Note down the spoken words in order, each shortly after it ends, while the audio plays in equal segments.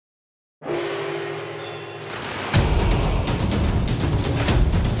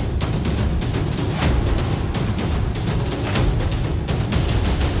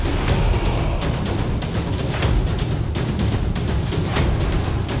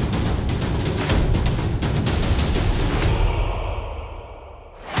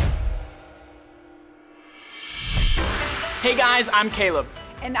Hey guys, I'm Caleb.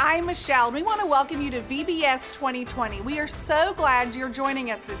 And I'm Michelle, and we want to welcome you to VBS 2020. We are so glad you're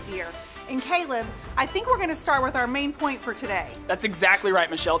joining us this year. And Caleb, I think we're going to start with our main point for today. That's exactly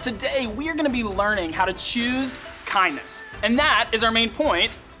right, Michelle. Today, we are going to be learning how to choose kindness. And that is our main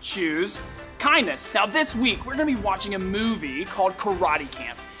point, choose kindness. Now this week, we're going to be watching a movie called Karate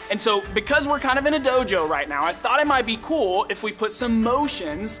Camp. And so, because we're kind of in a dojo right now, I thought it might be cool if we put some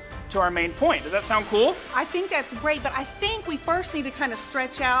motions to our main point. Does that sound cool? I think that's great, but I think we first need to kind of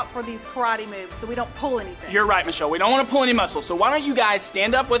stretch out for these karate moves so we don't pull anything. You're right, Michelle. We don't want to pull any muscles. So why don't you guys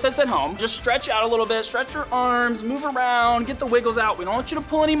stand up with us at home, just stretch out a little bit, stretch your arms, move around, get the wiggles out. We don't want you to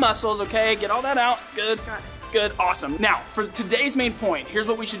pull any muscles, okay? Get all that out. Good. Got it. Good, awesome. Now, for today's main point, here's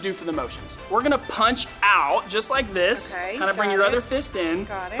what we should do for the motions. We're gonna punch out just like this. Okay, kind of bring your other fist in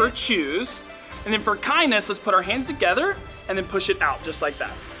for choose. And then for kindness, let's put our hands together and then push it out just like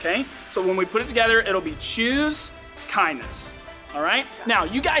that, okay? So when we put it together, it'll be choose kindness, all right? Now,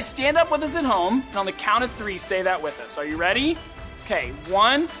 you guys stand up with us at home, and on the count of 3, say that with us. Are you ready? Okay,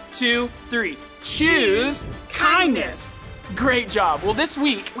 1, 2, 3. Choose kindness. Great job. Well, this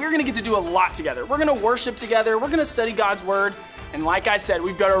week, we're gonna get to do a lot together. We're gonna worship together, we're gonna study God's Word, and like I said,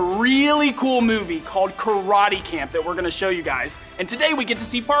 we've got a really cool movie called Karate Camp that we're gonna show you guys. And today we get to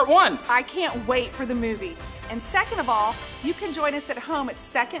see part 1. I can't wait for the movie. And second of all, you can join us at home at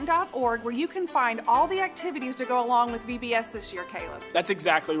second.org where you can find all the activities to go along with VBS this year, Caleb. That's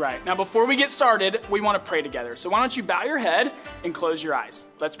exactly right. Now, before we get started, we wanna pray together. So why don't you bow your head and close your eyes.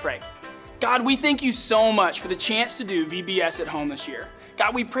 Let's pray. God, we thank you so much for the chance to do VBS at home this year.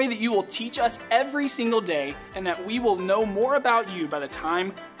 God, we pray that you will teach us every single day and that we will know more about you by the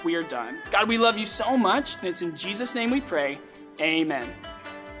time we are done. God, we love you so much, and it's in Jesus' name we pray, amen.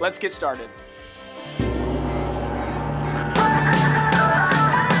 Let's get started.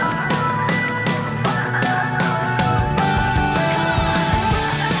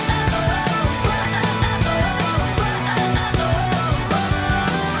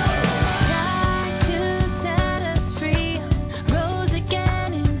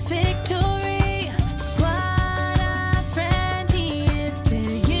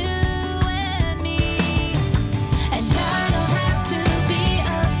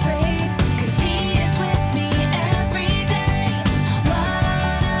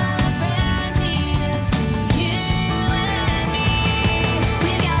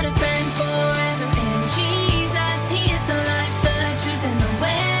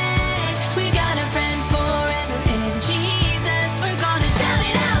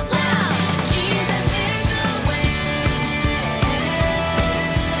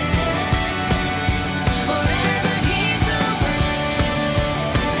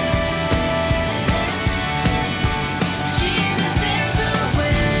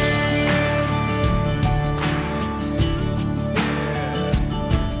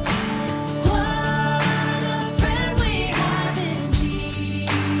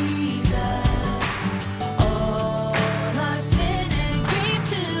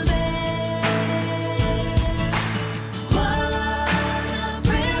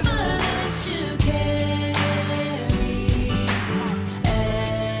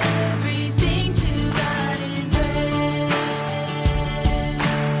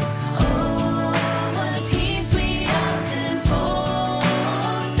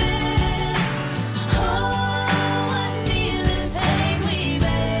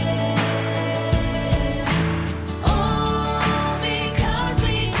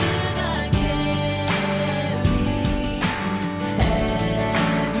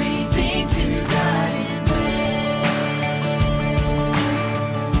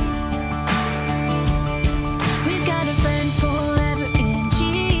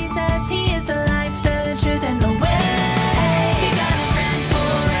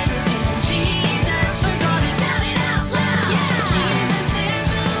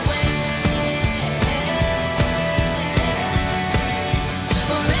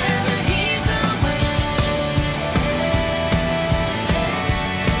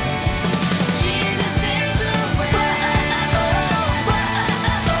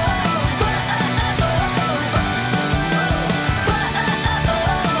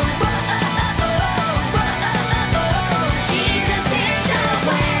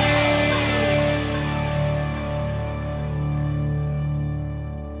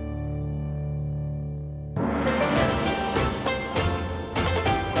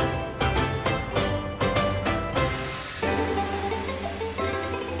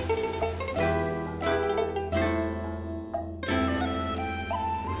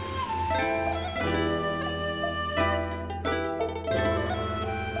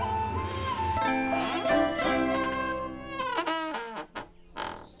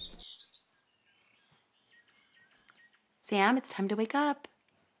 Sam, it's time to wake up.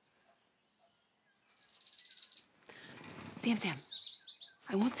 Sam,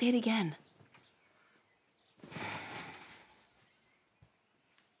 I won't say it again.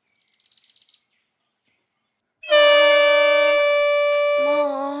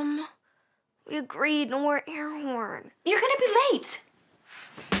 Mom, we agreed no more air horn. You're gonna be late.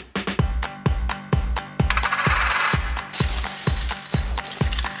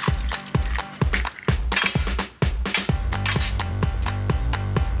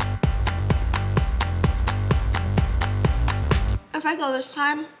 If I go this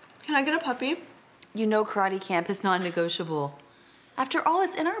time, can I get a puppy? You know karate camp is non-negotiable. After all,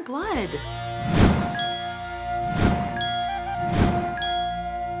 it's in our blood.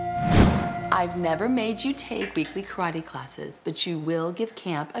 I've never made you take weekly karate classes, but you will give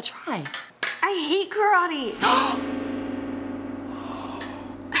camp a try. I hate karate.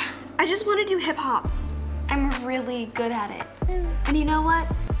 I just want to do hip hop. I'm really good at it. And you know what?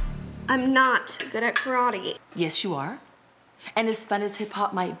 I'm not good at karate. Yes, you are. And as fun as hip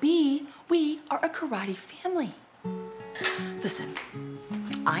hop might be, we are a karate family. Listen,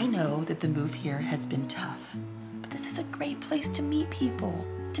 I know that the move here has been tough, but this is a great place to meet people,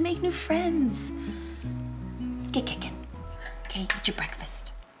 to make new friends. Get kicking, okay? Eat your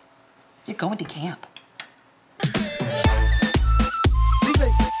breakfast. You're going to camp.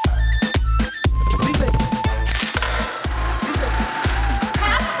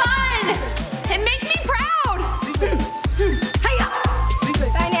 Have fun! And make me proud! Hiya!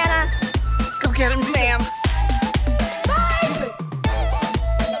 Bye, Nana. Go get him, Sam.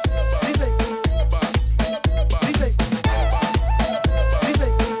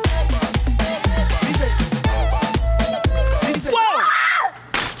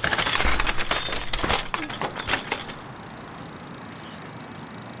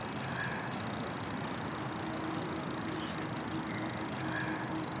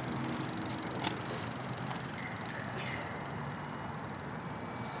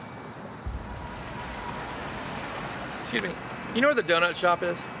 Excuse me, you know where the donut shop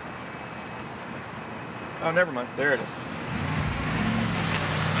is? Oh, never mind. There it is.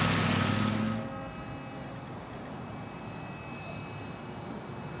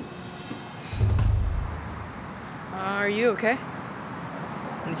 Are you okay?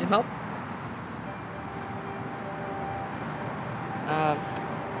 Need some help?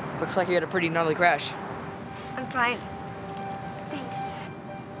 Looks like you had a pretty gnarly crash. I'm fine. Thanks.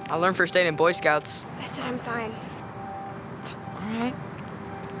 I learned first aid in Boy Scouts. I said I'm fine. All right.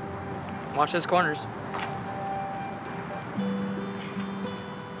 Watch those corners.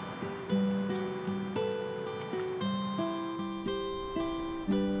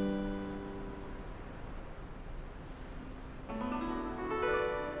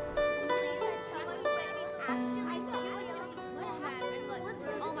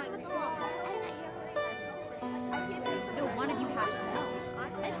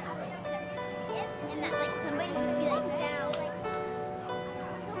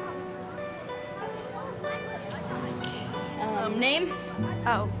 Name?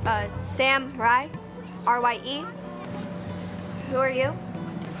 Oh, Sam Rye, R-Y-E. Who are you?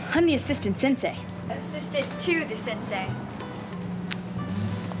 I'm the assistant sensei. Assistant to the sensei.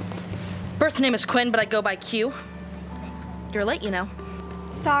 Birth name is Quinn, but I go by Q. You're late, you know.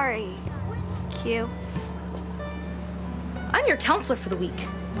 Sorry, Q. I'm your counselor for the week.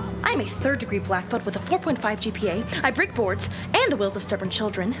 I'm a third-degree black belt with a 4.5 GPA. I break boards and the wills of stubborn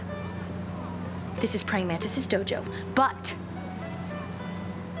children. This is Praying Mantis's dojo, but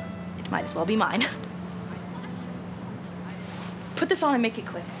it might as well be mine. Put this on and make it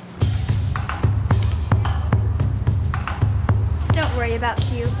quick. Don't worry about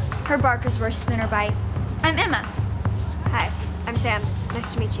Q. Her bark is worse than her bite. I'm Emma. Hi, I'm Sam.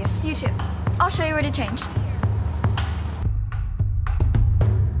 Nice to meet you. You too. I'll show you where to change.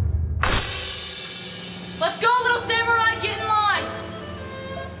 Let's go, little samurai, get in line!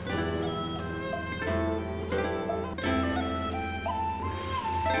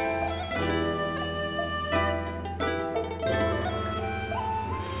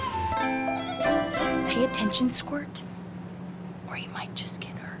 Pay attention, Squirt, or you might just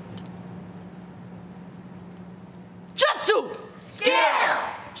get hurt. Jutsu! Skill!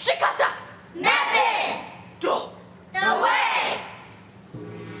 Shikata! Method! Do! The way!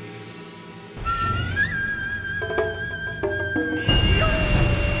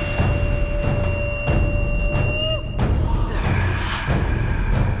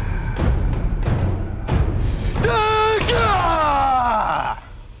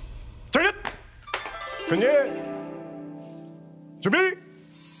 준비!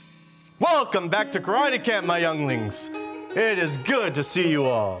 Welcome back to Karate Camp, my younglings. It is good to see you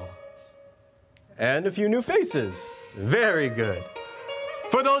all. And a few new faces. Very good.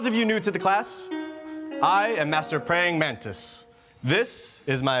 For those of you new to the class, I am Master Praying Mantis. This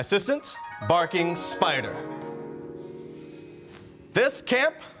is my assistant, Barking Spider. This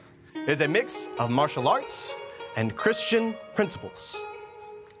camp is a mix of martial arts and Christian principles.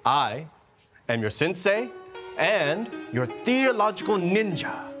 I am your sensei and your theological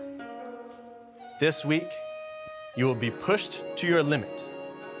ninja. This week, you will be pushed to your limit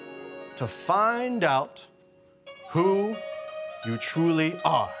to find out who you truly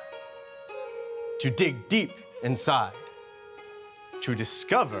are, to dig deep inside, to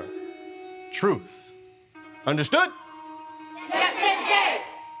discover truth. Understood? Yes, Sensei!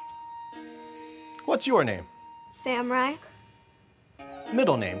 What's your name? Samurai.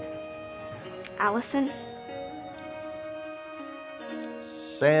 Middle name? Allison.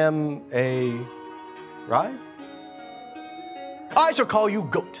 Right? I shall call you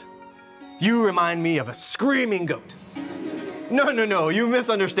Goat. You remind me of a screaming goat. No, you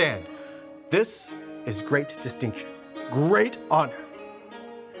misunderstand. This is great distinction, great honor.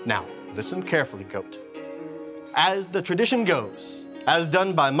 Now, listen carefully, Goat. As the tradition goes, as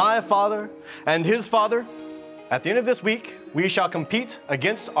done by my father and his father, at the end of this week, we shall compete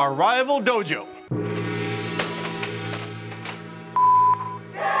against our rival dojo.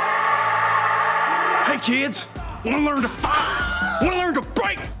 Hey kids, wanna learn to fight? Wanna learn to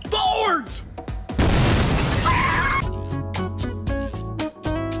break boards?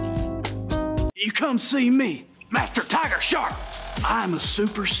 You come see me, Master Tiger Shark. I'm a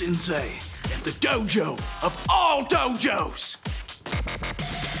super sensei at the dojo of all dojos.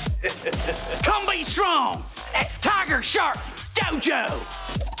 Come be strong at Tiger Shark Dojo.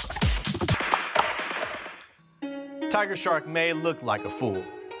 Tiger Shark may look like a fool,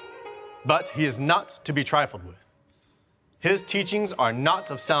 but he is not to be trifled with. His teachings are not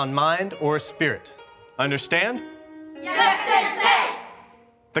of sound mind or spirit. Understand? Yes, Sensei!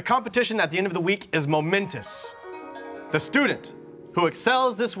 The competition at the end of the week is momentous. The student who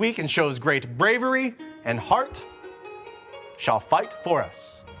excels this week and shows great bravery and heart shall fight for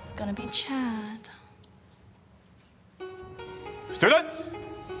us. It's gonna be Chad. Students,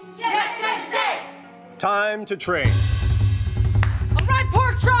 Yes, Sensei! time to train. All right,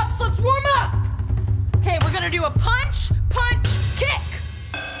 pork chops, let's warm up. Okay, we're gonna do a punch, punch, kick.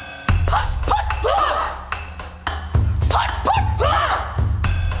 Punch, punch, ah! Punch, punch, ah!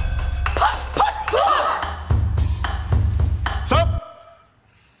 Punch, punch, ah! So,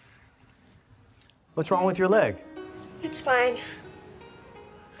 what's wrong with your leg? It's fine.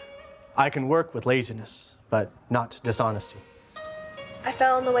 I can work with laziness, but not dishonesty. I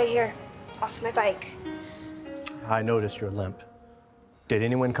fell on the way here, off my bike. I noticed your limp. Did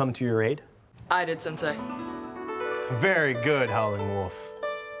anyone come to your aid? I did, Sensei. Very good, Howling Wolf.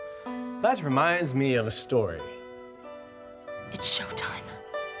 That reminds me of a story. It's showtime.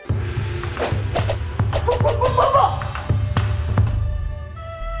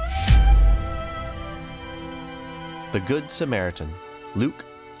 The Good Samaritan, Luke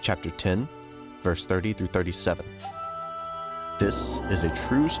chapter 10, verse 30 through 37. This is a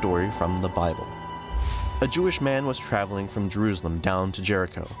true story from the Bible. A Jewish man was traveling from Jerusalem down to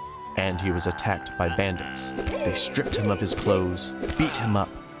Jericho, and he was attacked by bandits. They stripped him of his clothes, beat him up,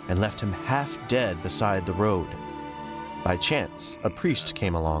 and left him half dead beside the road. By chance, a priest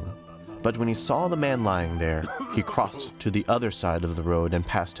came along, but when he saw the man lying there, he crossed to the other side of the road and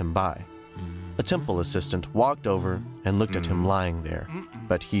passed him by. A temple assistant walked over and looked at him lying there,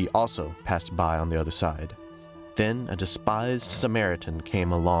 but he also passed by on the other side. Then a despised Samaritan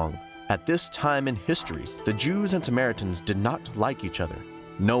came along. At this time in history, the Jews and Samaritans did not like each other.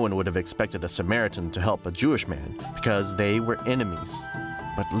 No one would have expected a Samaritan to help a Jewish man because they were enemies.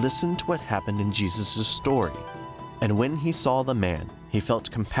 But listen to what happened in Jesus' story. And when he saw the man, he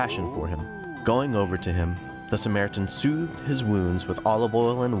felt compassion for him. Going over to him, the Samaritan soothed his wounds with olive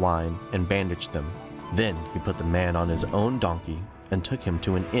oil and wine and bandaged them. Then he put the man on his own donkey and took him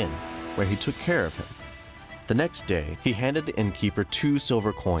to an inn, where he took care of him. The next day, he handed the innkeeper 2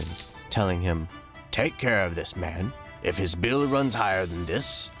 silver coins, telling him, "Take care of this man. If his bill runs higher than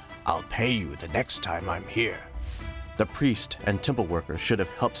this, I'll pay you the next time I'm here." The priest and temple worker should have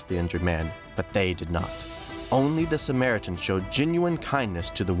helped the injured man, but they did not. Only the Samaritan showed genuine kindness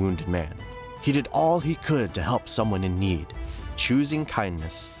to the wounded man. He did all he could to help someone in need. Choosing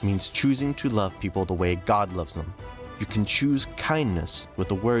kindness means choosing to love people the way God loves them. You can choose kindness with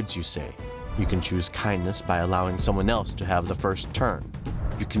the words you say. You can choose kindness by allowing someone else to have the first turn.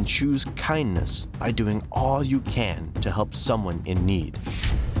 You can choose kindness by doing all you can to help someone in need.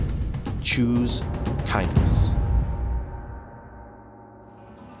 Choose kindness.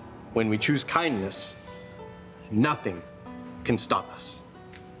 When we choose kindness, nothing can stop us.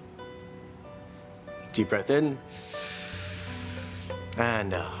 Deep breath in,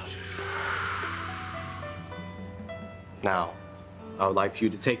 and out. Now, I would like for you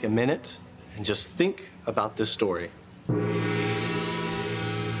to take a minute and just think about this story.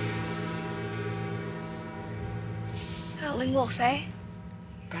 Howling wolf, eh?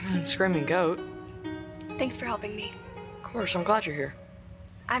 Better than screaming goat. Thanks for helping me. Of course, I'm glad you're here.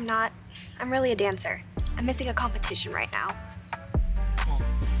 I'm not. I'm really a dancer. I'm missing a competition right now.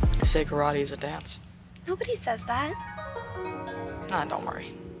 They say karate is a dance. Nobody says that. Nah, don't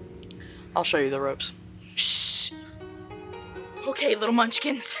worry. I'll show you the ropes. Shh. Okay, little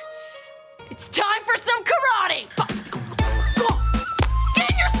munchkins. It's time for some karate. Get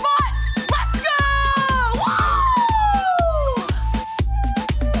in your spots. Let's go! Woo!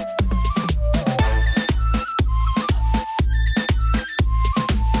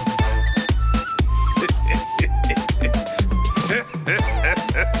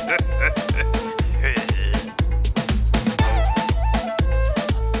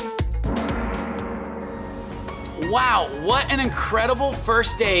 Wow, what an incredible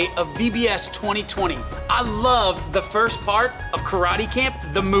first day of VBS 2020. I love the first part of Karate Camp,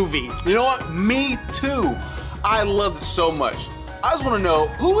 the movie. You know what? Me too. I loved it so much. I just want to know,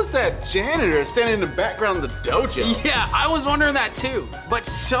 who was that janitor standing in the background of the dojo? Yeah, I was wondering that too. But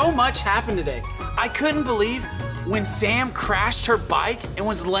so much happened today. I couldn't believe when Sam crashed her bike and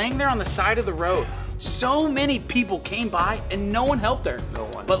was laying there on the side of the road. So many people came by and no one helped her. No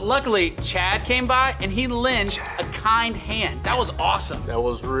one. But luckily, Chad came by and he lent a kind hand. That was awesome. That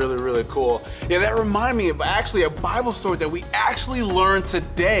was really, really cool. Yeah, that reminded me of actually a Bible story that we actually learned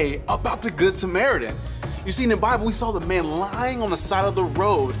today about the Good Samaritan. You see, in the Bible, we saw the man lying on the side of the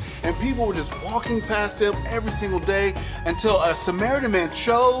road, and people were just walking past him every single day until a Samaritan man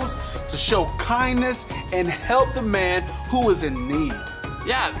chose to show kindness and help the man who was in need.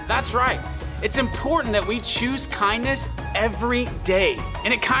 Yeah, that's right. It's important that we choose kindness every day.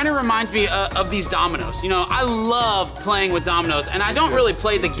 And it kind of reminds me of these dominoes. You know, I love playing with dominoes, and I don't really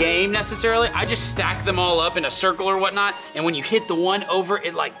play the game necessarily. I just stack them all up in a circle or whatnot, and when you hit the one over,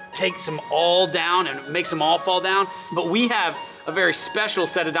 it like takes them all down and makes them all fall down. But we have a very special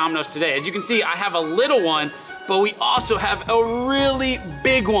set of dominoes today. As you can see, I have a little one, but we also have a really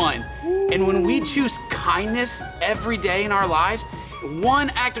big one. And when we choose kindness every day in our lives, one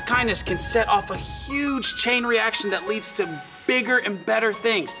act of kindness can set off a huge chain reaction that leads to bigger and better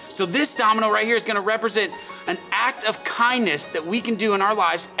things. So this domino right here is gonna represent an act of kindness that we can do in our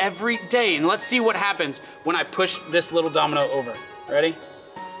lives every day. And let's see what happens when I push this little domino over. Ready?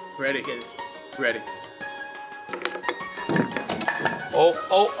 Ready. Ready. Oh!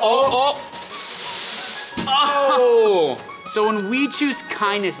 So when we choose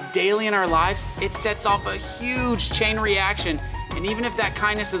kindness daily in our lives, it sets off a huge chain reaction. And even if that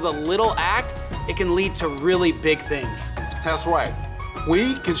kindness is a little act, it can lead to really big things. That's right.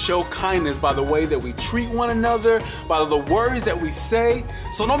 We can show kindness by the way that we treat one another, by the words that we say.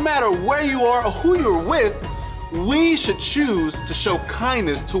 So no matter where you are or who you're with, we should choose to show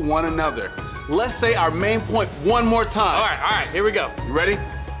kindness to one another. Let's say our main point one more time. All right, here we go. You ready?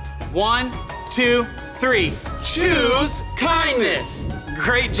 1, 2, 3. Choose kindness.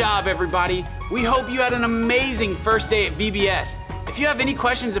 Great job, everybody. We hope you had an amazing first day at VBS. If you have any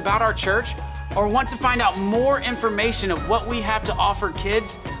questions about our church or want to find out more information of what we have to offer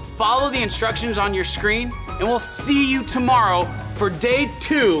kids, follow the instructions on your screen, and we'll see you tomorrow for day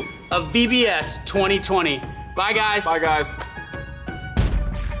 2 of VBS 2020. Bye, guys. Bye, guys.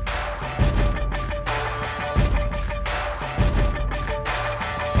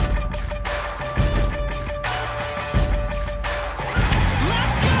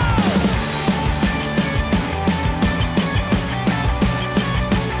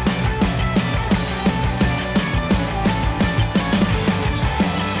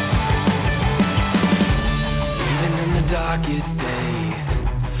 Darkest days,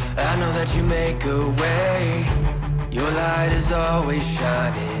 I know that you make a way. Your light is always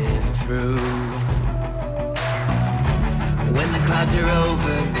shining through. When the clouds are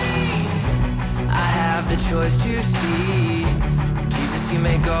over me, I have the choice to see. Jesus, you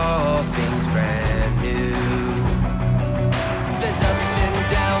make all things brand new. There's ups and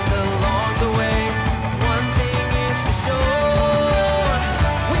downs along the way. One thing is for sure.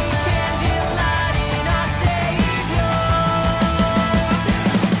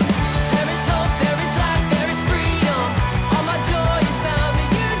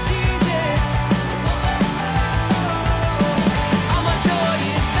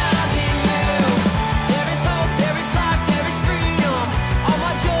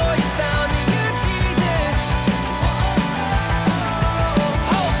 Joy is